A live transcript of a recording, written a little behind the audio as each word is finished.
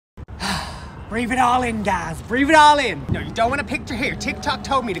Breathe it all in, guys. Breathe it all in. No, you don't want a picture here. TikTok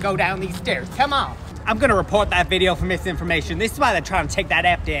told me to go down these stairs. Come on. I'm gonna report that video for misinformation. This is why they're trying to take that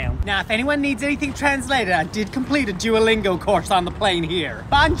app down. Now, if anyone needs anything translated, I did complete a Duolingo course on the plane here.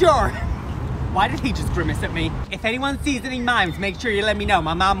 Bonjour. Why did he just grimace at me? If anyone sees any mimes, make sure you let me know.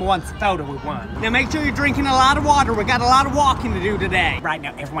 My mom wants a photo with one. Now make sure you're drinking a lot of water. We got a lot of walking to do today. Right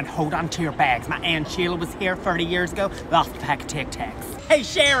now, everyone hold on to your bags. My Aunt Sheila was here 30 years ago, lost a pack of Tic Tacs. Hey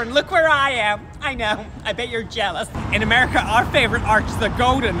Sharon, look where I am. I know, I bet you're jealous. In America, our favorite arch is the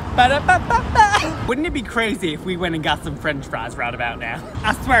golden. Ba-da-ba-ba-ba. Wouldn't it be crazy if we went and got some French fries right about now?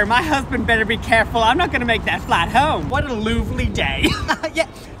 I swear, my husband better be careful. I'm not gonna make that flight home. What a lovely day. Yeah,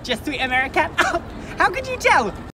 just sweet American. How could you tell?